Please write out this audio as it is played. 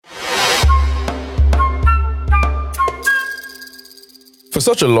For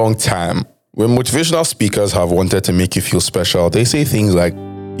such a long time, when motivational speakers have wanted to make you feel special, they say things like,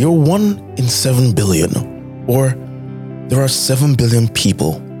 you're 1 in 7 billion, or there are 7 billion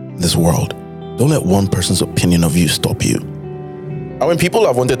people in this world. Don't let one person's opinion of you stop you. And when people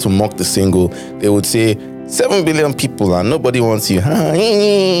have wanted to mock the single, they would say, 7 billion people and nobody wants you.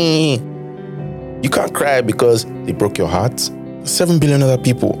 You can't cry because they broke your heart. 7 billion other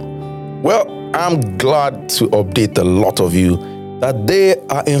people. Well, I'm glad to update a lot of you that they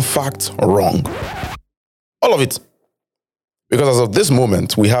are in fact wrong. All of it. Because as of this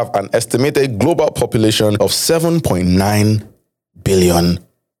moment, we have an estimated global population of 7.9 billion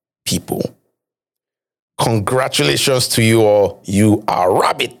people. Congratulations to you all. You are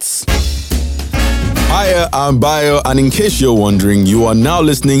rabbits. Hiya, I'm Bayo, and in case you're wondering, you are now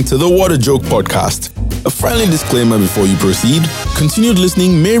listening to the What a Joke podcast. A friendly disclaimer before you proceed. Continued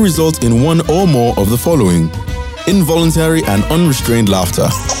listening may result in one or more of the following: involuntary and unrestrained laughter,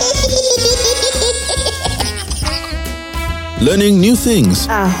 learning new things,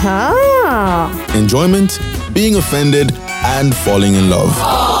 enjoyment, being offended, and falling in love.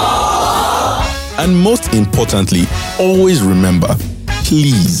 And most importantly, always remember,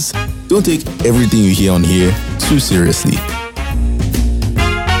 please, don't take everything you hear on here too seriously.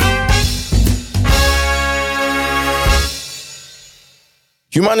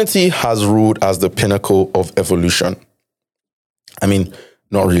 Humanity has ruled as the pinnacle of evolution. I mean,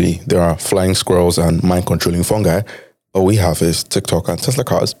 not really. There are flying squirrels and mind-controlling fungi. All we have is TikTok and Tesla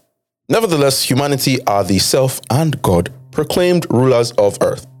cars. Nevertheless, humanity are the self and God proclaimed rulers of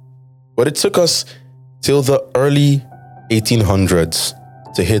Earth. But it took us till the early 1800s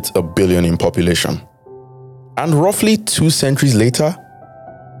to hit 1 billion in population. And roughly 2 centuries later,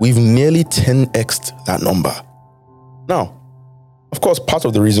 we've nearly 10x'd that number. Now, of course, part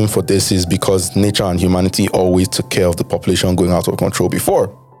of the reason for this is because nature and humanity always took care of the population going out of control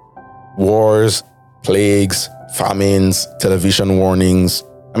before. Wars, plagues, famines, television warnings.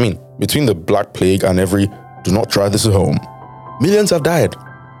 I mean, between the Black Plague and every "do not try this at home," millions have died.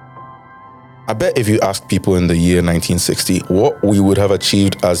 I bet if you asked people in the year 1960 what we would have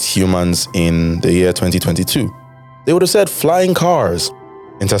achieved as humans in the year 2022, they would have said flying cars,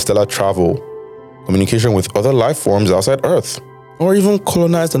 interstellar travel, communication with other life forms outside Earth, or even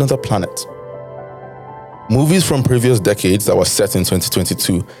colonized another planet. Movies from previous decades that were set in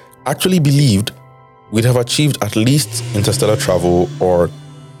 2022 actually believed we'd have achieved at least interstellar travel or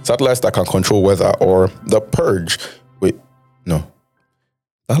satellites that can control weather or the purge. Wait, no.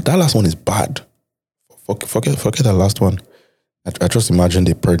 That last one is bad. Forget that last one. I just imagine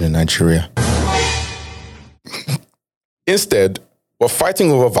they purged in Nigeria. Instead, we're fighting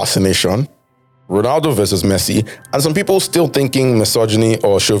over vaccination, Ronaldo versus Messi, and some people still thinking misogyny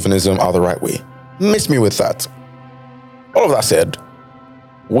or chauvinism are the right way. Miss me with that. All of that said,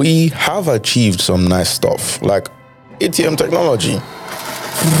 we have achieved some nice stuff, like ATM technology,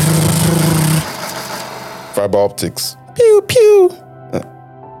 fiber optics, pew pew.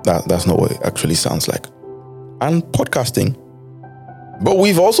 That's not what it actually sounds like. And podcasting. But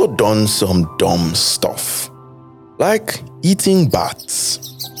we've also done some dumb stuff, like eating bats,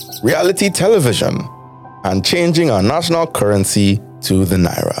 reality television, and changing our national currency to the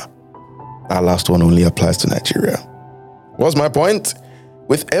Naira. That last one only applies to Nigeria. What's my point?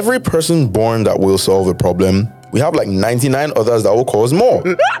 With every person born that will solve a problem, we have like 99 others that will cause more.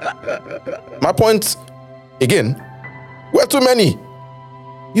 My point, again, we're too many.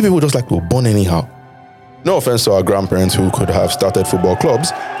 You people just like to born anyhow. No offense to our grandparents who could have started football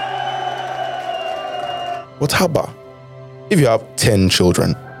clubs. But how about if you have 10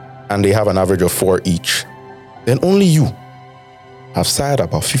 children and they have an average of 4 each, then only you have sired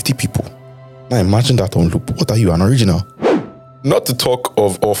about 50 people. Now imagine that on loop. What are you, an original? Not to talk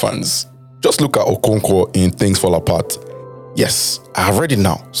of orphans. Just look at Okonkwo in Things Fall Apart. Yes, I have read it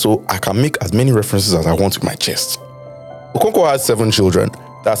now, so I can make as many references as I want with my chest. Okonkwo had 7 children.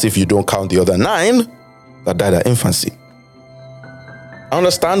 That's if you don't count the other 9 that died at infancy. I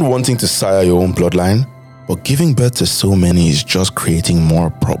understand wanting to sire your own bloodline, but giving birth to so many is just creating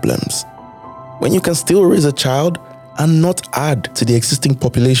more problems. When you can still raise a child and not add to the existing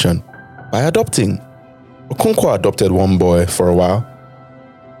population by adopting. Okonkwo adopted one boy for a while.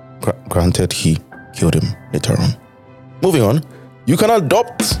 Granted, he killed him later on. Moving on, you can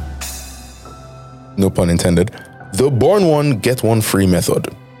adopt, no pun intended, the born one get one free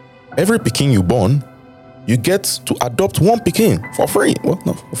method. Every pikin you born, you get to adopt one pikin for free. Well,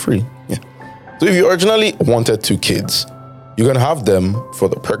 not for free, yeah. So if you originally wanted 2 kids, you can have them for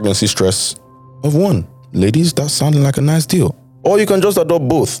the pregnancy stress of 1. Ladies, that's sounding like a nice deal. Or you can just adopt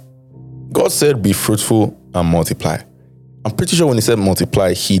both. God said, be fruitful and multiply. I'm pretty sure when he said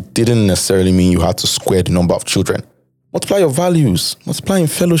multiply, he didn't necessarily mean you had to square the number of children. Multiply your values, multiply in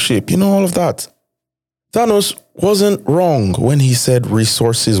fellowship, all of that. Thanos wasn't wrong when he said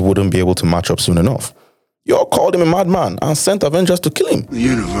resources wouldn't be able to match up soon enough. You all called him a madman and sent Avengers to kill him. The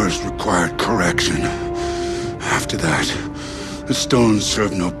universe required correction. After that, the stones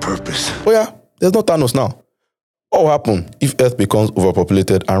served no purpose. Oh yeah, there's no Thanos now. What will happen if Earth becomes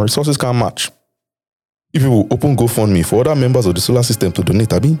overpopulated and resources can't match? If people open GoFundMe for other members of the solar system to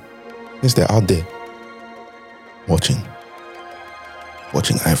donate, since they're out there watching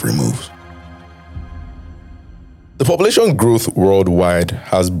every move. The population growth worldwide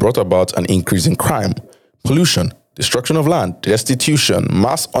has brought about an increase in crime, pollution, destruction of land, destitution,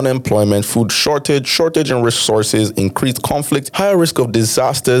 mass unemployment, food shortage in resources, increased conflict, higher risk of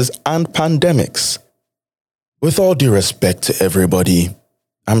disasters, and pandemics. With all due respect to everybody,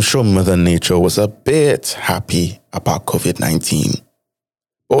 I'm sure Mother Nature was a bit happy about COVID-19.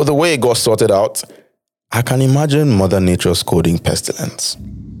 But with the way it got sorted out, I can imagine Mother Nature scolding pestilence.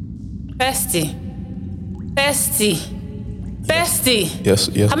 Pesty. Yes.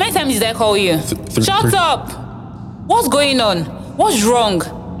 How many times did I call you? Shut up! What's going on? What's wrong?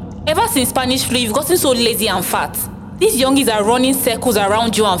 Ever since Spanish flu, you've gotten so lazy and fat. These youngies are running circles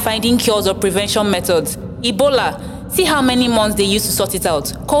around you and finding cures or prevention methods. Ebola, see how many months they used to sort it out.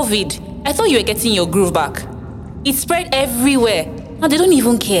 COVID, I thought you were getting your groove back. It spread everywhere. Now they don't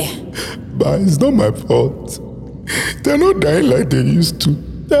even care. But it's not my fault. They're not dying like they used to.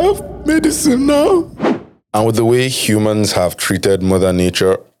 They have medicine now. And with the way humans have treated Mother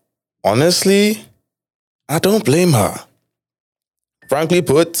Nature, honestly, I don't blame her. Frankly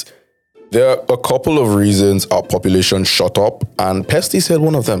put, there are a couple of reasons our population shot up, and Pesty said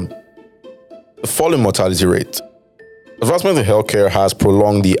one of them. The fall in mortality rate. Advancement in healthcare has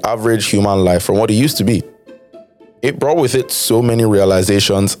prolonged the average human life from what it used to be. It brought with it so many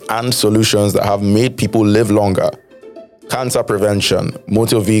realizations and solutions that have made people live longer. Cancer prevention,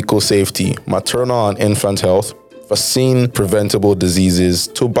 motor vehicle safety, maternal and infant health, vaccine preventable diseases,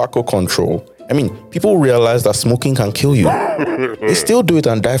 tobacco control. People realized that smoking can kill you. They still do it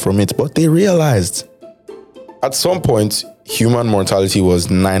and die from it, but they realized. At some point, human mortality was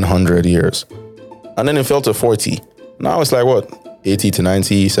 900 years. And then it fell to 40. Now it's 80 to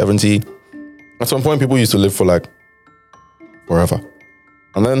 90, 70. At some point, people used to live for forever.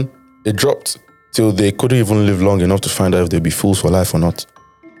 And then it dropped till they couldn't even live long enough to find out if they'd be fools for life or not.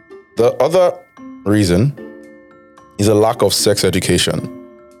 The other reason is a lack of sex education.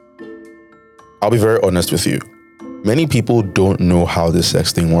 I'll be very honest with you. Many people don't know how the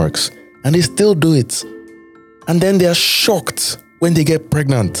sex thing works, and they still do it. And then they're shocked when they get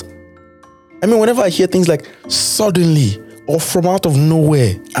pregnant. Whenever I hear things like suddenly or from out of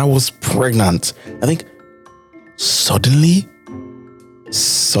nowhere, I was pregnant, I think, suddenly?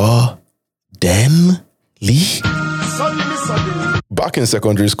 Suddenly? Back in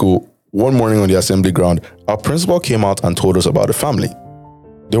secondary school, one morning on the assembly ground, our principal came out and told us about a family.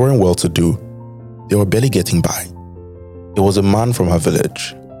 They weren't well-to-do. They were barely getting by. There was a man from her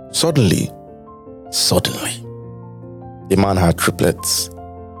village. Suddenly, the man had triplets.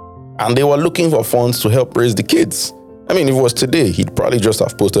 And they were looking for funds to help raise the kids. If it was today, he'd probably just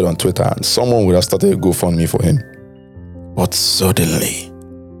have posted on Twitter and someone would have started a GoFundMe for him. But suddenly,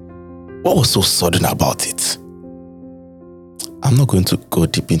 what was so sudden about it? I'm not going to go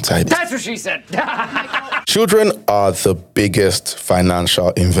deep inside it. That's what she said. Children are the biggest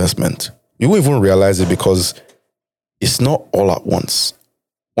financial investment. You won't even realize it because it's not all at once.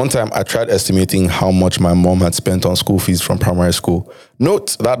 One time, I tried estimating how much my mom had spent on school fees from primary school.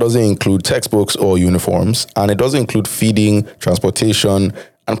 Note, that doesn't include textbooks or uniforms, and it doesn't include feeding, transportation,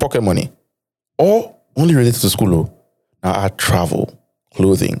 and pocket money. All only related to school. Now, I travel,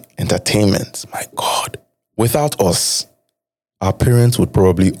 clothing, entertainment. My God. Without us, our parents would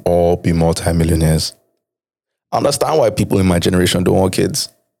probably all be multimillionaires. I understand why people in my generation don't want kids.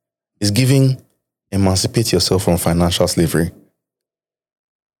 It's giving emancipate yourself from financial slavery.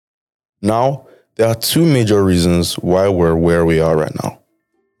 Now, there are two major reasons why we're where we are right now.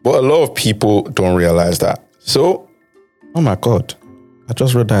 But a lot of people don't realize that. So, oh my God, I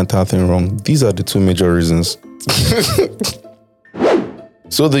just read that entire thing wrong. These are the two major reasons.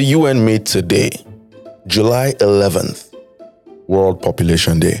 So the UN made today, July 11th, World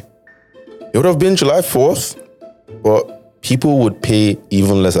Population Day. It would have been July 4th, but people would pay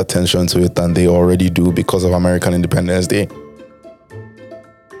even less attention to it than they already do because of American Independence Day.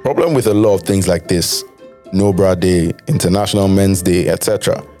 Problem with a lot of things like this, No Bra Day, International Men's Day,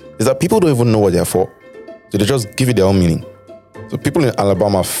 etc., is that people don't even know what they're for. So they just give it their own meaning. So people in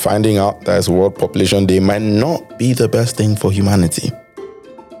Alabama finding out that it's World Population Day might not be the best thing for humanity.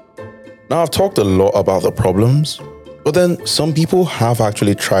 Now, I've talked a lot about the problems, but then some people have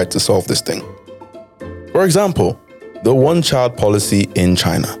actually tried to solve this thing. For example, the one-child policy in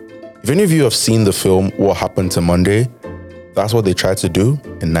China. If any of you have seen the film What Happened to Monday, that's what they tried to do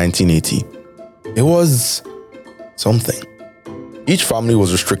in 1980. It was something. Each family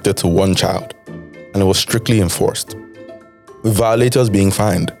was restricted to one child, and it was strictly enforced, with violators being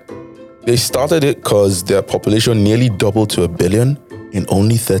fined. They started it because their population nearly doubled to 1 billion in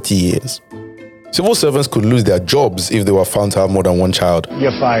only 30 years. Civil servants could lose their jobs if they were found to have more than one child.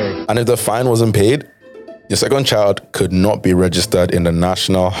 You're fired. And if the fine wasn't paid, your second child could not be registered in the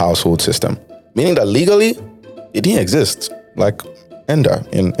national household system, meaning that legally, it didn't exist, like Ender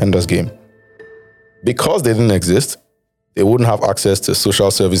in Ender's Game. Because they didn't exist, they wouldn't have access to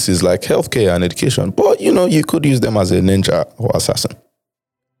social services like healthcare and education, but you could use them as a ninja or assassin.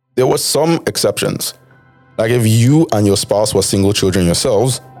 There were some exceptions. Like if you and your spouse were single children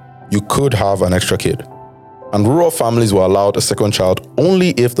yourselves, you could have an extra kid. And rural families were allowed a second child only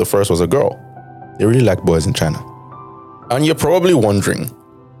if the first was a girl. They really like boys in China. And you're probably wondering,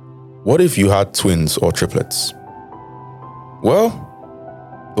 what if you had twins or triplets? Well,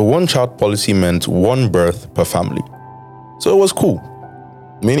 the one-child policy meant one birth per family. So it was cool,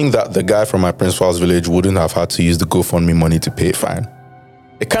 meaning that the guy from my principal's village wouldn't have had to use the GoFundMe money to pay a fine.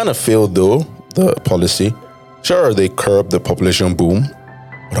 It kind of failed though, the policy. Sure, they curbed the population boom,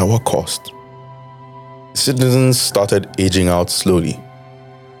 but at what cost? Citizens started aging out slowly.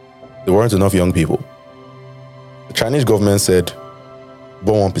 There weren't enough young people. The Chinese government said,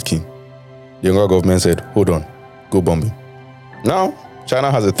 born one Peking. The younger government said, hold on, go bombing. Now,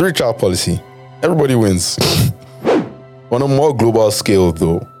 China has a 3-child policy. Everybody wins. On a more global scale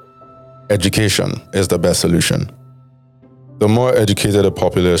though, education is the best solution. The more educated a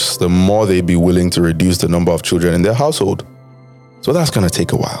populace, the more they'd be willing to reduce the number of children in their household. So that's going to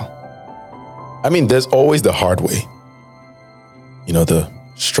take a while. I mean, there's always the hard way. The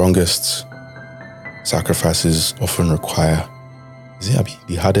strongest sacrifices often require,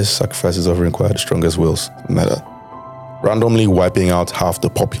 the hardest sacrifices often require the strongest wills. Randomly wiping out half the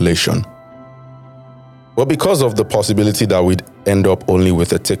population. But because of the possibility that we'd end up only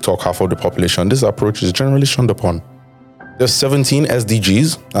with a TikTok half of the population, this approach is generally shunned upon. There's 17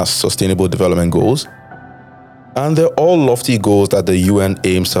 SDGs, that's Sustainable Development Goals, and they're all lofty goals that the UN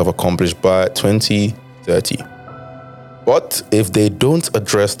aims to have accomplished by 2030. But if they don't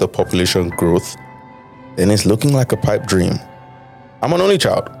address the population growth, then it's looking like a pipe dream. I'm an only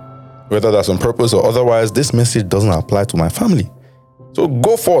child. Whether that's on purpose or otherwise, this message doesn't apply to my family. So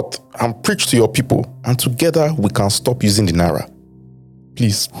go forth and preach to your people, and together we can stop using the naira.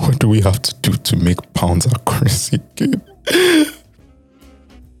 Please, what do we have to do to make pounds our currency again?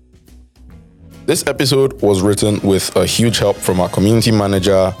 This episode was written with a huge help from our community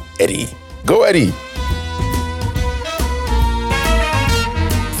manager, Eddie. Go, Eddie!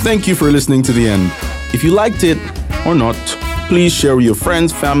 Thank you for listening to the end. If you liked it or not, please share with your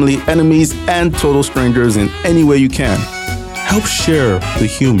friends, family, enemies, and total strangers in any way you can. Help share the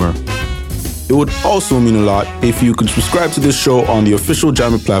humor. It would also mean a lot if you could subscribe to this show on the official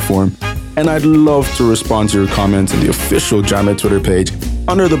Jamit platform, and I'd love to respond to your comments in the official Jamit Twitter page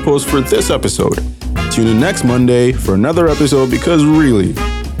under the post for this episode. Tune in next Monday for another episode because really,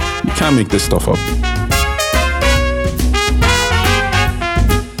 you can't make this stuff up.